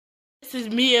this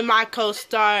is me and my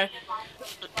co-star,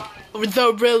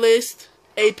 The Realist,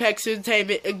 Apex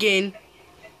Entertainment again.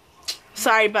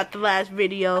 Sorry about the last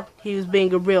video. He was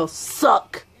being a real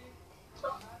suck.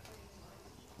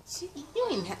 You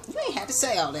ain't have to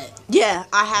say all that. Yeah,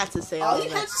 I had to say all that. All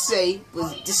you had to say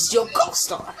was, this is your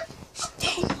co-star.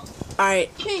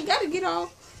 Alright. You ain't got to get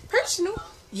all personal.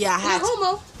 Yeah, I had to.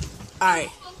 Homo. Alright.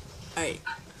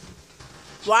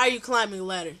 Why are you climbing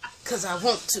ladders? Because I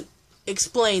want to.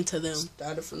 Explain to them.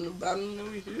 Started from the bottom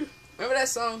over here. Remember that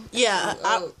song? Yeah,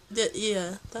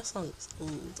 yeah, that song is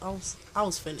old. I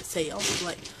was finna say, I was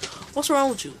like, what's wrong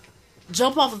with you?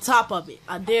 Jump off the top of it.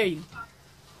 I dare you.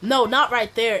 No, not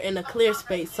right there in a clear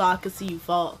space so I can see you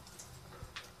fall.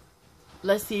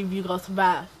 Let's see if you gonna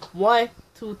survive. 1,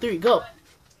 2, 3, go.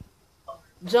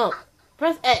 Jump.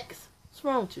 Press X. What's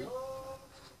wrong with you?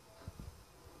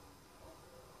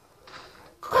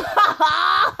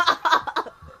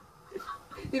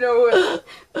 You know what?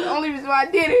 The only reason why I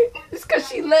did it is because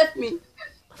she left me.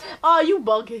 Oh, you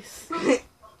bogus.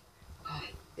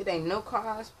 It ain't no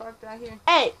cars parked out here.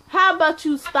 Hey, how about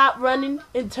you stop running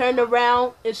and turn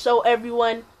around and show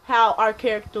everyone how our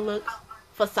character looks?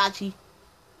 Versace.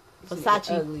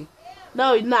 Versace. Ugly.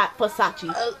 No, he's not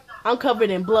Versace. I'm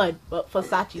covered in blood, but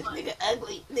Versace. Nigga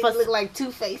ugly. Nigga look like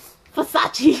Two-Face.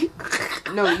 Versace.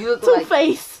 No, you look like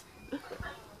Two-Face.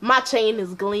 My chain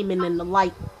is gleaming in the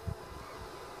light.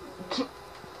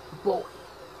 Boy.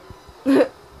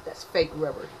 That's fake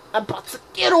rubber. I'm about to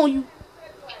get on you.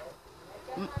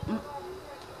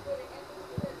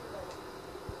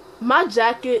 My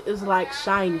jacket is like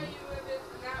shiny.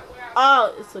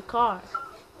 Oh, it's a car.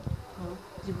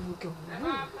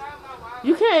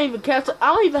 You can't even catch it.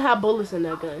 I don't even have bullets in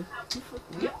that gun.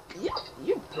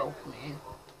 You broke, man.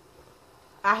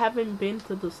 I haven't been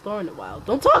to the store in a while.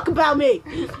 Don't talk about me.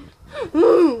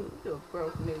 You're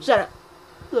broke, man. Shut up.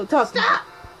 Don't talk. Stop.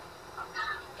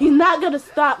 He's not gonna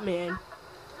stop, man.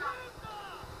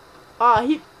 Oh,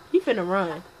 he finna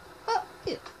run.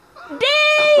 Yeah.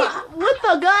 Dang! With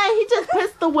the gun, he just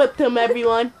pistol whipped him,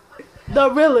 everyone.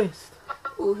 The Realist.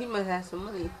 Ooh, he must have some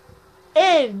money.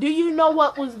 And do you know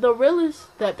what was the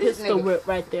Realist? That pistol whip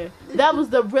right there. That was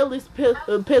the Realist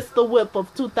pistol whip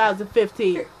of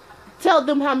 2015. Tell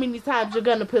them how many times you're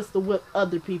gonna pistol whip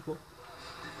other people.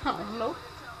 I don't know.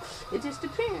 It just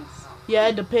depends. Yeah,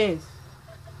 it depends.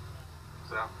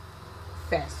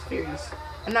 Fast Furious.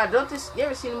 Now, you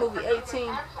ever seen the movie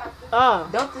 18?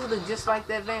 Don't this look just like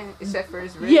that van, except for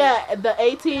it's red? Yeah, the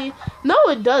 18. No,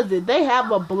 it doesn't. They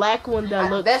have a black one that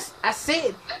looks. I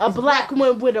said a black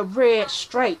one with a red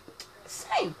stripe.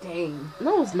 Same thing.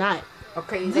 No, it's not.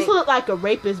 Okay, this look like a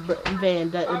rapist van,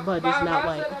 but it's not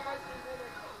white.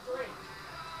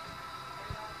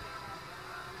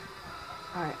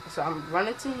 All right, so I'm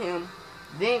running to him,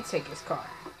 then take his car,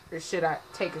 or should I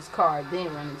take his car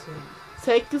then run into him?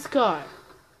 Take his car.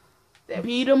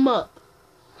 Beat him up.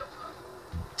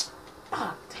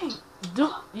 Oh, dang.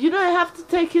 You don't have to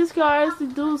take his car. It's the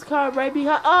dude's car right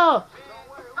behind. Oh!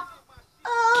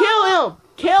 Kill him!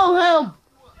 Kill him!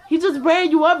 He just ran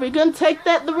you over. You gonna take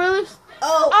that, the Realist?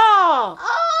 Oh!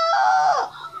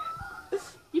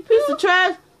 You piece of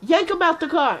trash. Yank him out the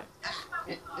car.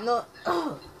 No.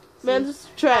 Man, this is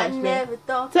trash, man.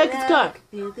 Take his car.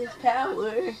 Feel this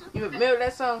power. You remember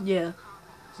that song? Yeah.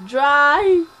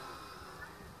 Drive.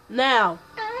 Now.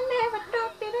 I never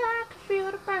thought that I could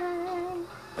feel the burn.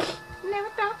 Never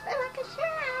thought that I could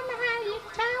shine the highest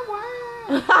tower.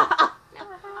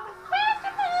 Never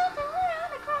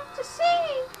thought to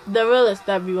see. The Realist,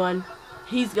 everyone.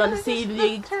 He's gonna see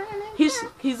the.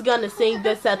 He's gonna sing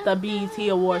this at the BET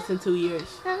Awards in 2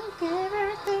 years.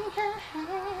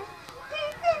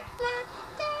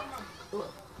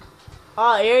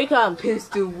 Oh, here he comes.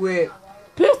 Pistol whip.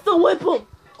 Pistol whip him.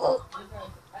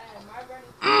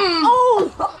 Oh,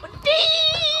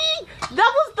 dang!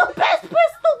 That was the best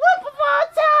pistol whip of all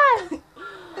time.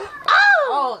 Oh,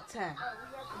 all time.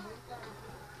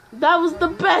 That was the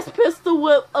best pistol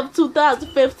whip of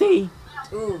 2015.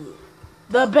 Ooh,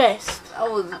 the best.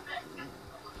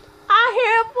 I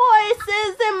hear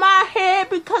voices in my head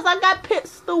because I got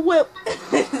pistol whipped.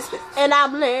 And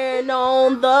I'm laying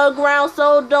on the ground,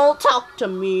 so don't talk to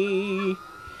me.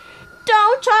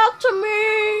 Don't talk to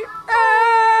me.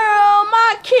 Oh,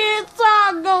 my kids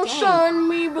are gonna shun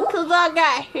me because I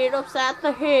got hit upside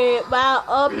the head by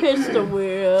a pistol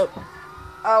whip.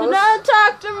 So don't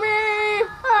talk to me.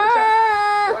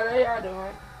 What are y'all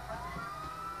doing?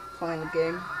 Playing the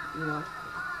game, you know.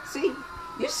 See,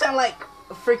 you sound like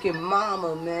a freaking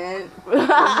mama, man. You're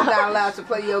not allowed to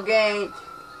play your game.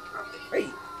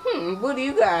 What are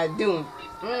you guys doing?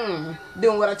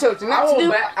 Doing what I told you not to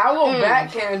do? I will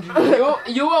backhand you.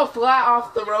 You will fly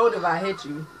off the road if I hit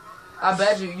you. I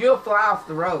bet you. You'll fly off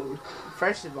the road.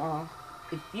 First of all,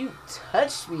 if you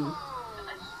touch me...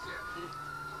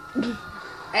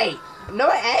 Hey, no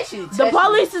one actually touched The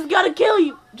police is gonna kill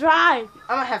you. Drive.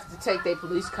 I'm gonna have to take their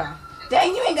police car.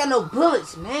 Dang, you ain't got no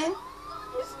bullets, man.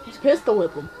 Pistol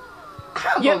whip him.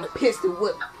 I'm gonna pistol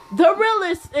whip. The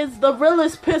realest is the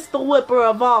realest pistol whipper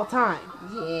of all time.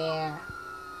 Yeah.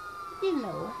 You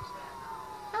know,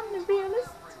 I'm the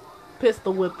realest.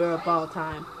 Pistol whipper of all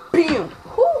time. Bam!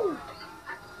 Whoo!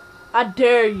 I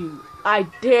dare you. I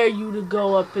dare you to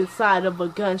go up inside of a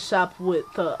gun shop with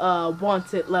the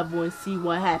wanted level and see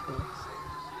what happens.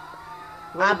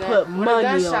 I put money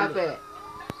on shop it.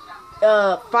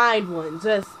 at? Find one.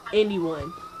 Just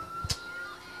anyone.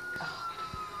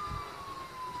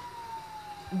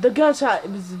 The gun shop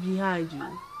is behind you.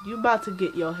 You about to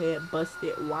get your head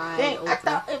busted wide Dang, open. I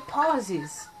thought it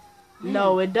pauses.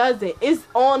 No, it doesn't. It's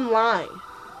online.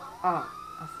 Oh.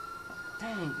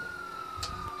 Dang.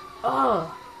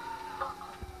 Oh.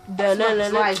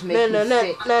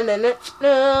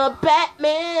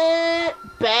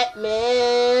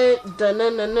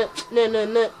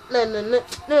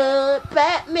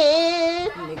 Batman,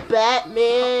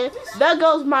 Batman. There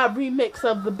goes my remix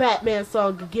of the Batman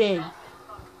song again.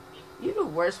 You're the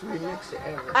worst remixer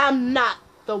ever. I'm not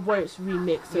the worst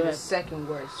remixer You're the ever. second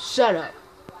worst. Shut up.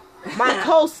 My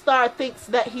co-star thinks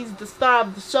that he's the star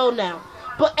of the show now,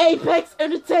 but Apex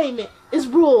Entertainment is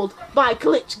ruled by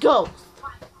Glitch Ghost.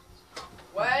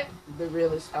 What? The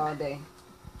realest all day.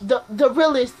 The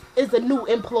realest is a new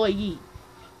employee.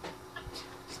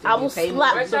 I will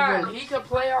slap the Richard, realest. he could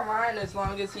play online as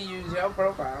long as he uses your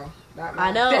profile. Not I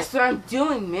mine. know. That's what I'm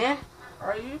doing, man.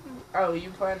 Are you? Oh, you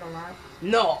playing online?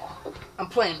 No, I'm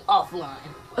playing offline.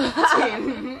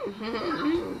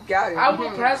 Got it. I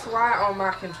will press Y on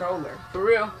my controller. For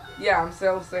real? Yeah, I'm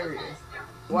so serious.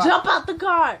 Wow. Jump out the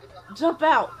car. Jump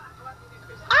out.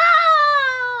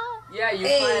 Ah! Yeah, you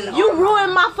Hey, playing You online.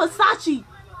 ruined my Versace.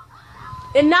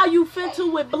 And now you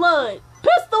fintu with blood.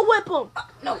 Pistol whip him.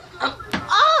 No,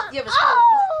 Ah! you ever stole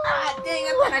dang,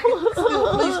 I thought I could steal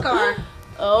a police car.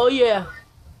 Oh, yeah.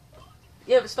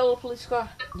 You ever stole a police car?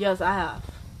 Yes, I have.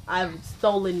 I've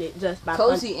stolen it just by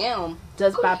Cozy Elm.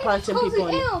 punching people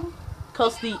in it. Elm.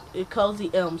 Cozy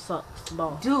Elm sucks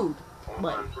ball. Dude,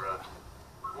 But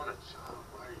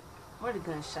where the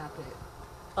gun shop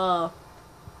at?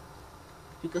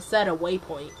 you can set a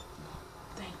waypoint.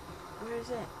 Dang, where is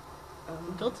that?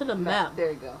 Go to the map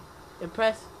There you go. and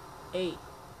press A.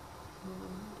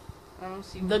 I don't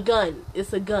see The gun.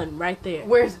 It's a gun right there.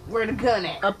 where the gun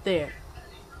at? Up there.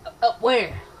 Up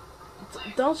where?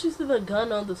 Don't you see the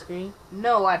gun on the screen?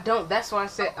 No, I don't. That's why I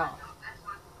said, oh,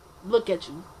 Look at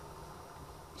you.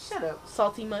 shut up.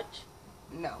 Salty much?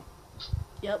 No.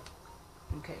 Yep.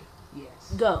 Okay.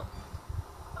 Yes. Go.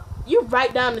 You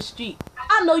right down the street.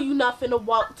 I know you not finna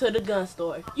walk to the gun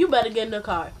store. You better get in the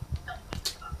car.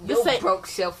 This Your ain't. broke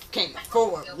self can't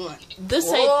afford one. This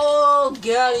ain't. Oh,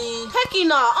 got him. Hecky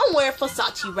nah. I'm wearing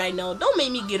Versace right now. Don't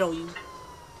make me get on you.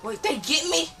 Wait, they get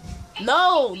me?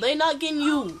 No, they not getting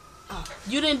you.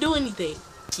 You didn't do anything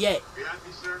yet.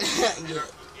 Yeah.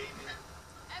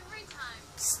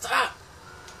 Stop.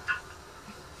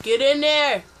 Get in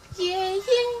there. Yeah.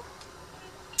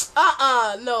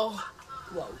 No.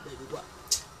 Whoa, baby, what?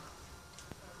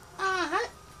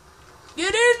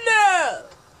 Get in there.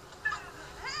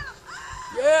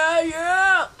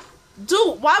 Yeah.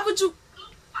 Dude, why would you?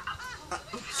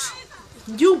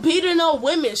 You beating on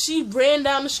women. She ran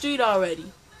down the street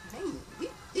already. Dang,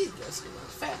 these guys are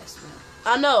fast, man.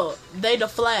 I know. They the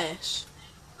Flash.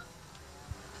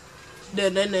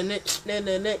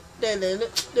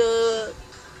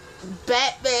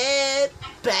 Batman.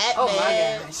 Oh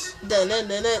my gosh.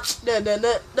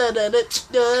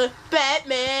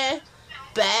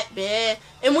 Batman.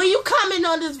 And when you comment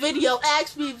on this video,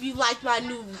 ask me if you like my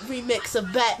new remix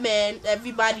of Batman.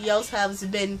 Everybody else has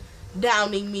been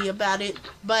downing me about it,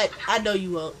 but I know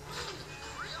you won't.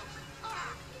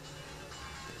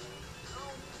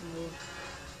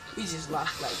 We just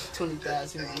lost like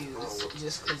 20,000 views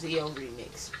just because of your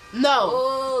remix. No.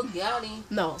 Oh, got him.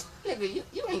 No. Nigga,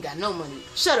 you ain't got no money,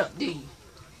 Shut up. do you?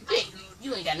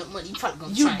 You ain't got no money. You probably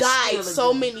gonna You try and died steal so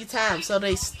again. many times, so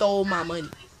they stole my money.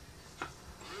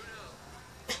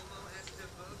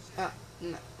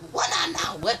 No. What are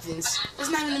now weapons? There's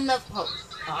not even enough.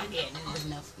 Oh yeah, there's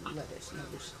enough letters.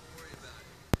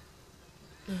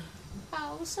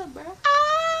 Oh, what's up, bro?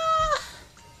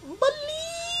 Believe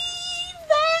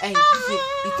that. Hey,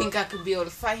 you think I could be able to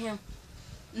fight him?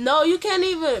 No, you can't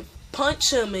even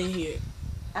punch him in here.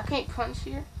 I can't punch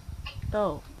here.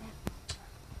 Oh.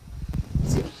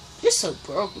 You're so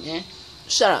broke, man.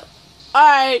 Shut up.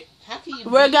 Alright. How can you?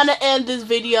 We're gonna end this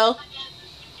video.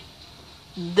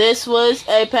 This was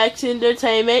Apex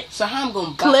Entertainment. So how I'm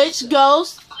gonna Glitch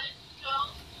Ghost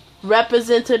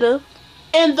representative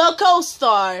in the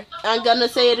co-star. I'm gonna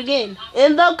say it again.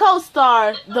 In the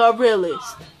co-star, the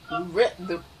realist.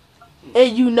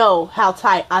 And you know how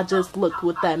tight I just looked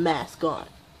with that mask on.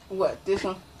 What? This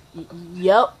one?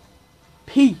 Yep.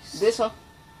 Peace. This one?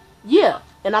 Yeah.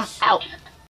 And I'm out.